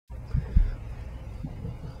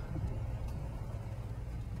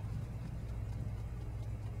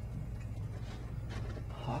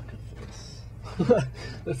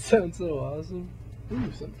That sounds so awesome.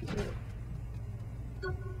 Ooh, something for sale.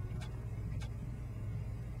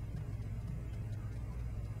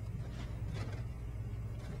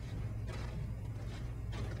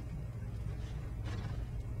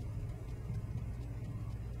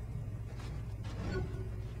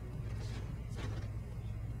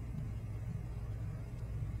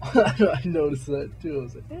 I noticed that too. I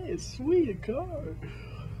was like, hey, it's sweet, a car.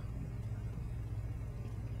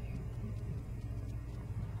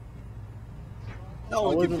 No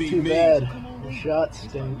one wasn't too bad. The shot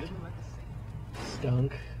stunk.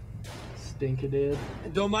 Stink it did.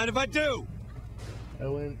 Don't mind if I do. I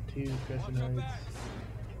went to Crescent Heights.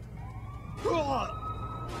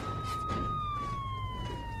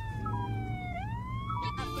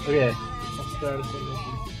 Okay, I'll start a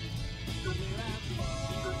submission.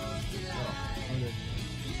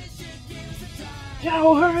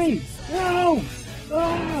 No, hurry! No!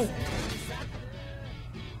 Ah!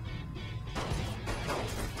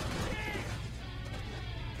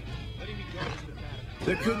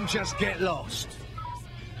 They couldn't just get lost.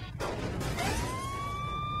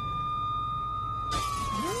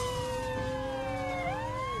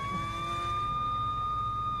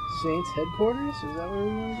 Saints headquarters? Is that where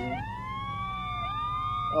we want to go?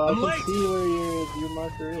 Oh, I can see where your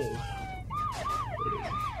marker is.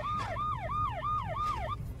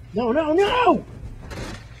 No, no, no!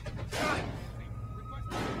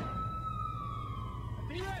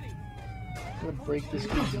 I'm gonna break this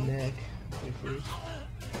kid's neck quickly.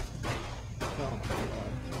 Oh my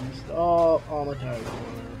god. Oh, all my tires are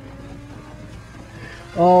gone.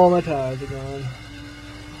 All my tires are gone.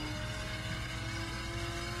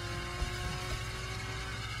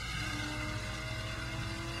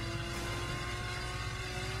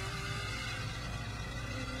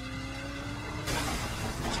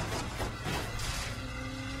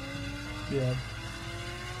 Yeah.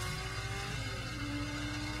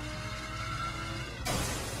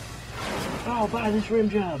 Oh, buy this rim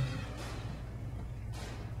job.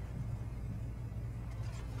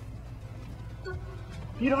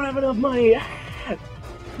 You don't have enough money. Ah! I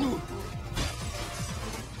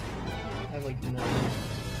have like none.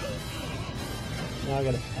 Now I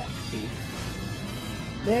got a taxi.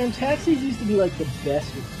 Man, taxis used to be like the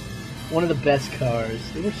best, one of the best cars.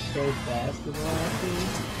 They were so fast in the last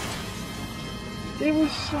game. They were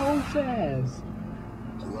so fast.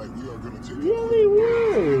 Alright, we are gonna take yeah, they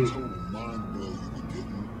were. Total mind blow you've been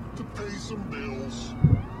getting to pay some bills.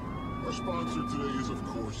 Our sponsor today is, of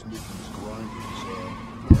course, Nikki's Grinders.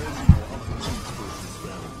 As you know, I'm the chief person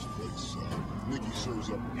down at this place. Nikki serves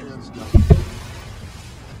up hands down.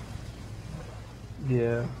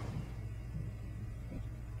 Yeah.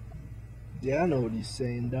 Yeah, I know what he's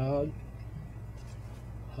saying, dog.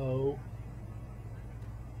 Ho.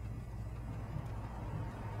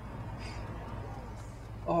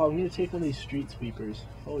 Oh, I'm gonna take one of these street sweepers.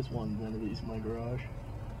 I've always wanted one of these in my garage.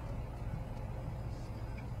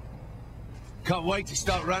 Can't wait to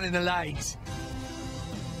start running the lanes.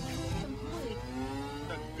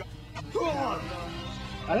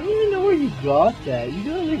 I don't even know where you got that. You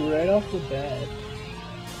got it like right off the bat.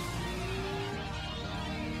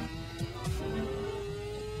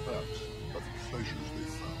 Perhaps of the pleasures they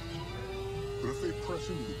found. But if they press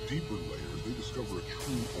into the deeper layers, they discover a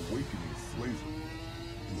true awakening flavor.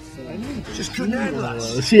 I mean, just couldn't handle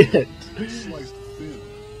us. Shit. Sliced thin,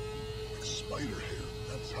 like spider hair.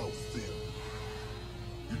 That's how thin.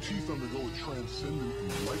 Your teeth undergo a transcendent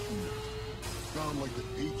enlightenment, found like the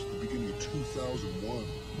apes at the beginning of 2001.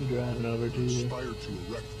 I'm driving over to you. Inspired to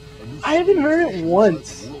erect a new I haven't heard it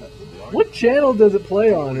once. What channel does it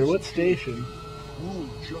play on, or what station? Ruled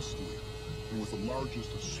justly, and with the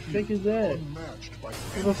largest of speed, What the heck is that? unmatched by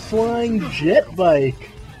It's a flying jet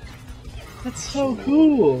bike. That's so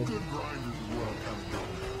cool. good grinders is what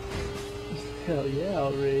I'm Hell yeah,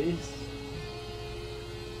 I'll race.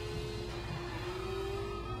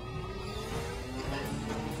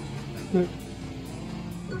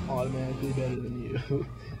 I'm automatically better than you.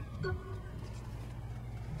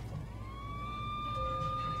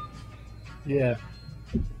 Yeah.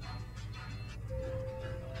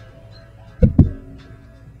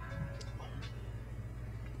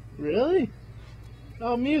 Really?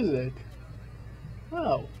 Oh, music.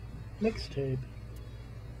 Oh, mixtape.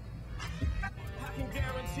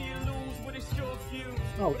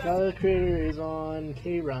 Oh, Tyler Creator is on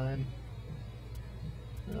K-Rhyme.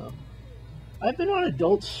 Oh. I've been on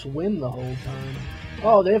Adult Swim the whole time.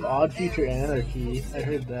 Oh, they have Odd Future Anarchy. I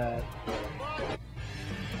heard that.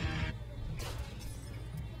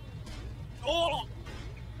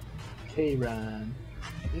 K-Rhyme.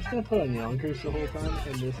 I'm just gonna put on Yonkers the whole time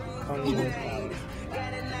and this funny was out.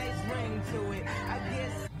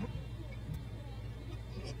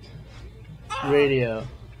 Radio.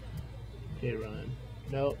 Okay, run.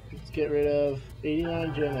 Nope. Let's get rid of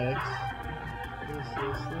 89 Gen X. This.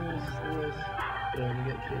 Yeah,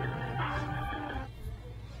 we get K-Run.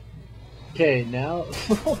 Okay, now.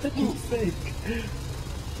 What did you think?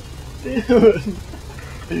 Dude.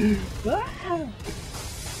 Ah!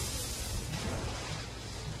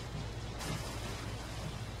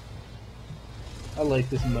 I like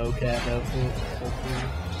this mocap outfit. So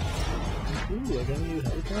cool. Ooh, I got a new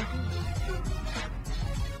helicopter?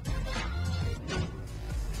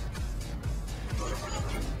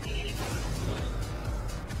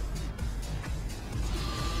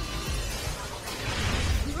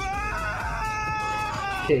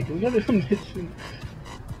 Okay, can we go to a mission?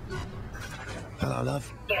 Hello,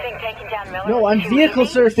 love. You think taking down Miller No, I'm too vehicle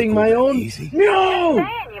easy? surfing my own. Easy. No! Man,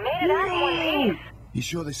 you made it out in one piece. You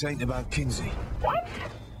sure this ain't about Kinsey? What?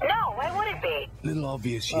 No, why would it be? Little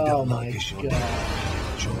obvious you Oh don't my like it, Shawnee.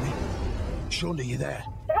 god. Shawnee? Shawnee, you there?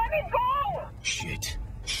 Let me go! Shit.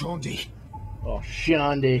 Shawnee. Oh,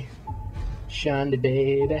 Shandy. Shandy,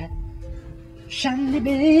 baby. Shandy,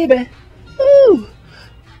 baby. Woo!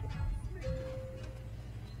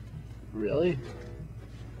 Really?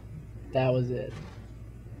 That was it.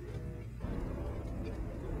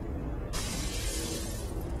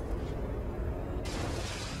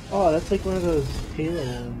 Oh, that's like one of those Halo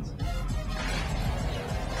ones.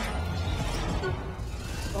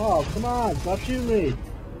 Oh, come on, stop shooting me.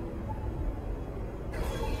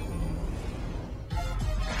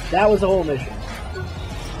 That was the whole mission.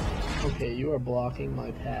 Okay, you are blocking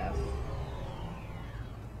my path.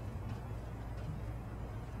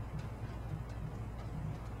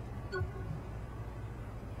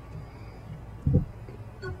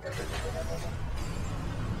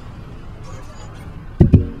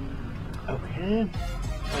 Okay.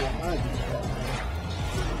 Oh, I do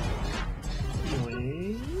that.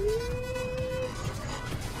 Wait.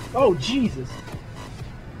 Oh, Jesus.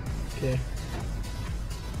 Okay.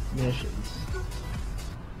 Missions.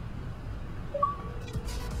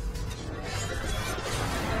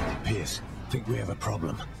 Pierce, think we have a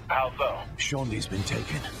problem. How so? Shawnee's been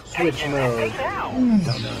taken. Switch mode. Take it out.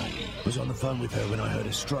 Don't know. Was on the phone with her when I heard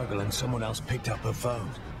her struggle and someone else picked up her phone.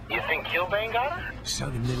 You think Kilbane got her?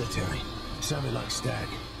 Sounded military. Sounded like STAG.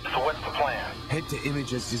 So what's the plan? Head to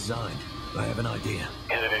image as designed. I have an idea.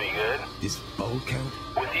 Is it any good? Is bold count?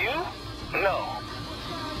 With you? No.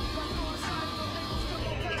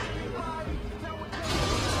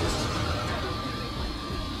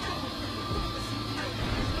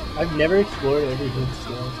 I've never explored everything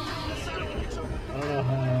still. I don't know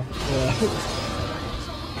how.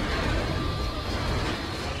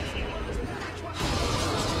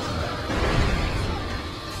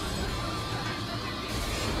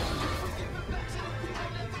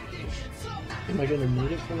 Am I gonna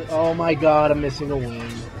need it for it? Oh my god, I'm missing a wing.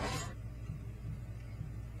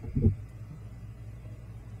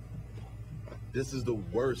 This is the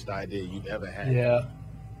worst idea you've ever had. Yeah.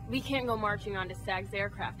 We can't go marching onto STAG's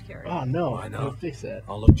aircraft carrier. Oh no, Why not? I'll fix that.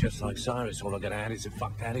 I'll look just like Cyrus. All I gotta add is a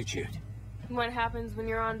fucked attitude. What happens when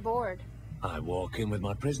you're on board? I walk in with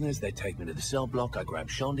my prisoners, they take me to the cell block, I grab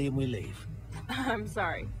Shondi and we leave. I'm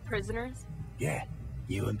sorry, prisoners? Yeah,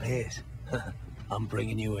 you and Pierce. I'm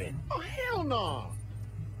bringing you in. Oh, hell no.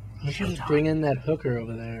 You should just bring in that hooker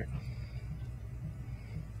over there.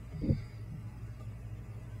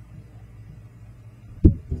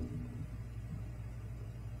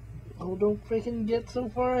 Oh, don't freaking get so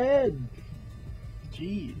far ahead.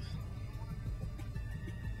 Jeez.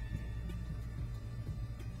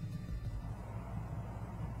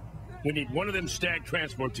 We need one of them STAG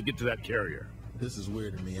transports to get to that carrier. This is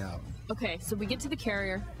weirding me out. Okay, so we get to the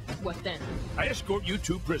carrier. What then? I escort you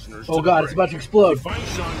two prisoners. Oh to god, the it's about to bridge. explode. We find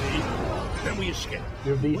Shondi, then we escape.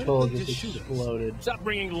 Your Why VTOL don't they just just shoot us? exploded. Stop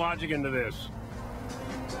bringing logic into this.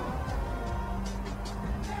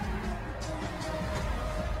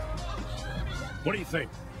 What do you think?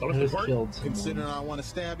 Will I it just work? killed someone. Considering I want to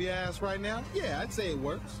stab your ass right now, yeah, I'd say it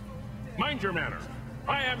works. Mind your manner.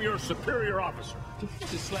 I am your superior officer.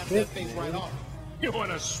 Just slap that face right off. You want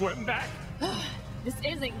to swim back? This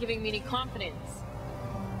isn't giving me any confidence.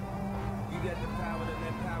 You got the power to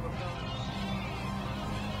let power go.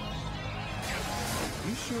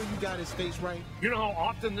 You sure you got his face right? You know how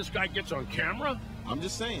often this guy gets on camera? I'm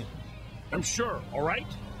just saying. I'm sure, all right?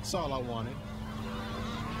 That's all I wanted.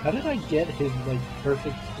 How did I get his, like,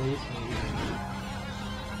 perfect face?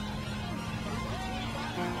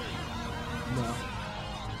 No.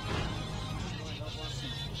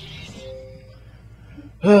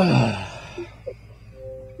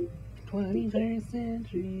 21st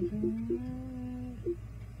century.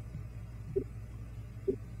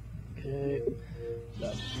 Okay.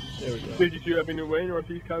 There we go. Did you see up in your way,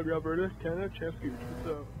 Northeast Calgary, Alberta, Canada? Champ Scooch. What's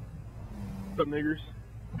up? What's up, niggers?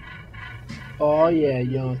 Oh yeah,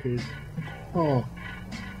 Yonkers. Oh.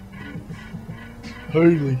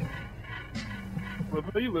 Haley. Well,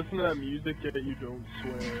 if you listen to that music, yet you don't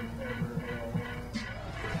swear ever at all.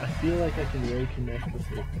 I feel like I can really connect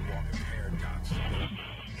with it.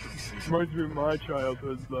 Reminds me of my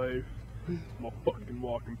childhood life. I'm a fucking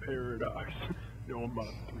walking paradox. You know, I'm about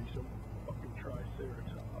to threesome fucking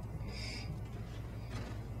triceratops.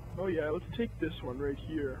 Oh yeah, let's take this one right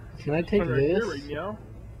here. Can I take Right this? here, right now?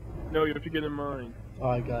 No, you have to get in mine. Oh,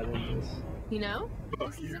 I got in this. You know,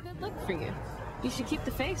 Fuck this is you. a good look for you. You should keep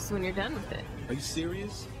the face when you're done with it. Are you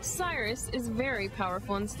serious? Cyrus is very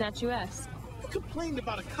powerful and statuesque. You complained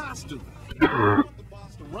about a costume. You want the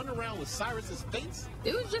boss to run around with Cyrus's face?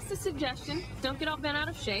 It was just a suggestion. Don't get all bent out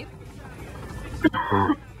of shape.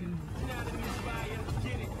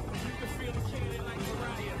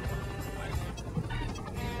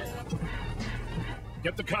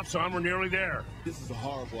 Get the cuffs on, we're nearly there. This is a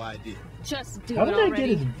horrible idea. Just do How it did I already.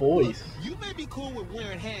 get his voice? You may be cool with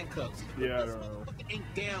wearing handcuffs. but Yeah, I this don't know. motherfucker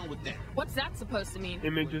ain't down with that. What's that supposed to mean?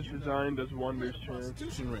 Images designed does wonders, Chance.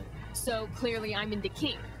 Constitution ring. So clearly I'm into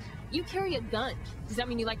king. You carry a gun. Does that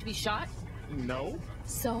mean you like to be shot? No.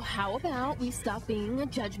 So how about we stop being a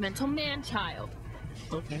judgmental man-child?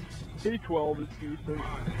 Okay. K-12 is decent.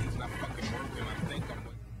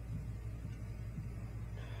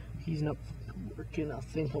 He's not working. I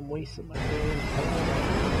think I'm wasting my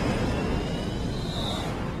time.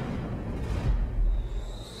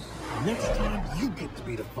 Next time, you get to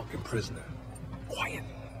be the fucking prisoner. Quiet.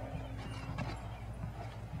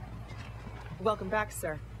 Welcome back,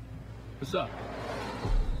 sir. What's up?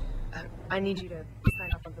 I need you to sign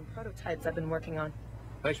off on some prototypes I've been working on.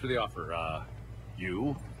 Thanks for the offer,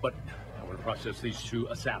 but I want to process these to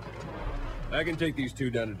a sample. I can take these two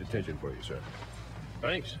down to detention for you, sir.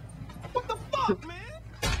 Thanks. What the fuck,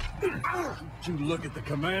 man? Did you look at the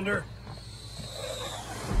commander?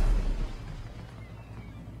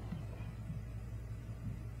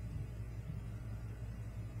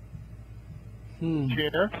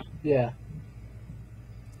 Chance? Yeah.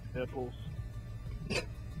 Nipples.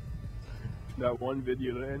 That one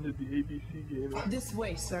video that ended the ABC game. This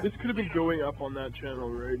way, sir. This could have been going up on that channel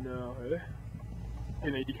right now, eh?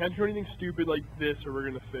 You know, you can't do anything stupid like this or we're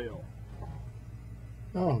gonna fail.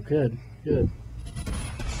 Oh, good. Good.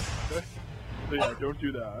 Okay? So yeah, don't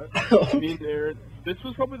do that. Me and Aaron, this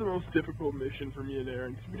was probably the most difficult mission for me and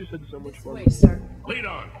Aaron, because we just had so much This fun. way, sir. Lead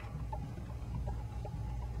on.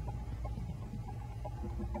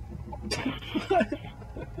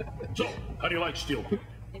 So, how do you like steel?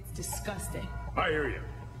 It's disgusting. I hear you.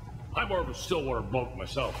 I'm more of a Stillwater bloke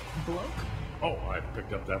myself. Bloke? Oh, I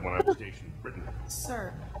picked up that when I was stationed in Britain.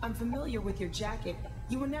 Sir, I'm familiar with your jacket.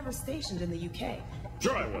 You were never stationed in the UK.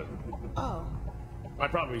 Sure I was. Oh, I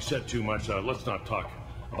probably said too much. Let's not talk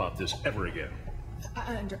about this ever again.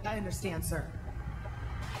 I understand, sir.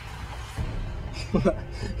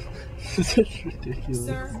 This is ridiculous.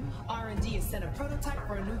 Sir, R&D has sent a prototype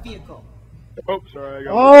for a new vehicle. Oh, sorry, I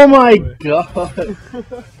got Oh my away. god!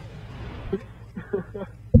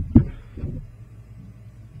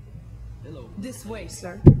 This way,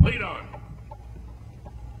 sir. Lead on.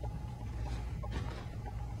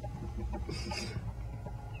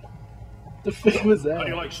 The fuck was How do you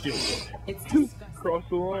that? like steel? It's disgusting. Cross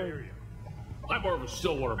the I line. hear you. I'm more of a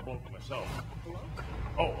Stillwater bloke myself.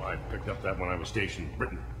 Oh, I picked up that when I was stationed in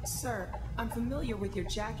Britain. Sir, I'm familiar with your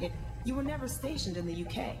jacket. You were never stationed in the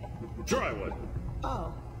UK. Sure I was.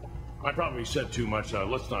 Oh, I probably said too much.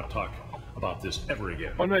 Let's not talk about this ever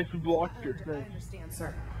again. Oh, nice, we blocked I her. Nice. understand,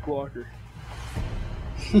 sir. Blocker.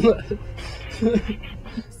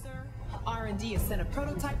 Sir, R&D has sent a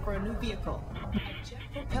prototype for a new vehicle.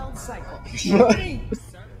 Jet-propelled cycle.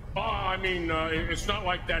 I mean, it's not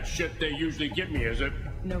like that shit they usually give me, is it?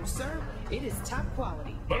 No, sir. It is top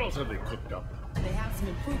quality. What else have they cooked up? They have some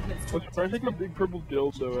improvements I to was trying to take my big purple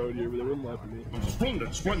dildo out here, but they wouldn't let me.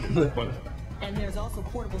 Splendid, splendid. But And there's also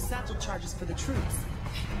portable satchel charges for the troops.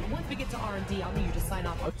 Once we get to R&D, I'll need you to sign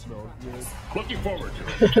off on That smells good. looking forward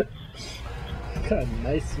to it. Got a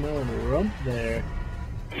nice smelling rump there.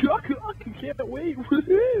 Chuck, I can't wait.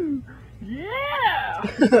 Woohoo! Yeah!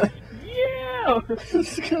 Yeah! This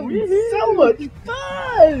is gonna be so much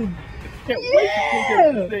fun! Can't wait to take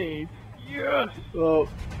out the Saints. Yes! Oh.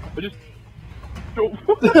 I just don't.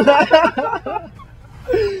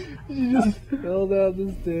 She just fell down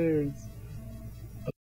the stairs.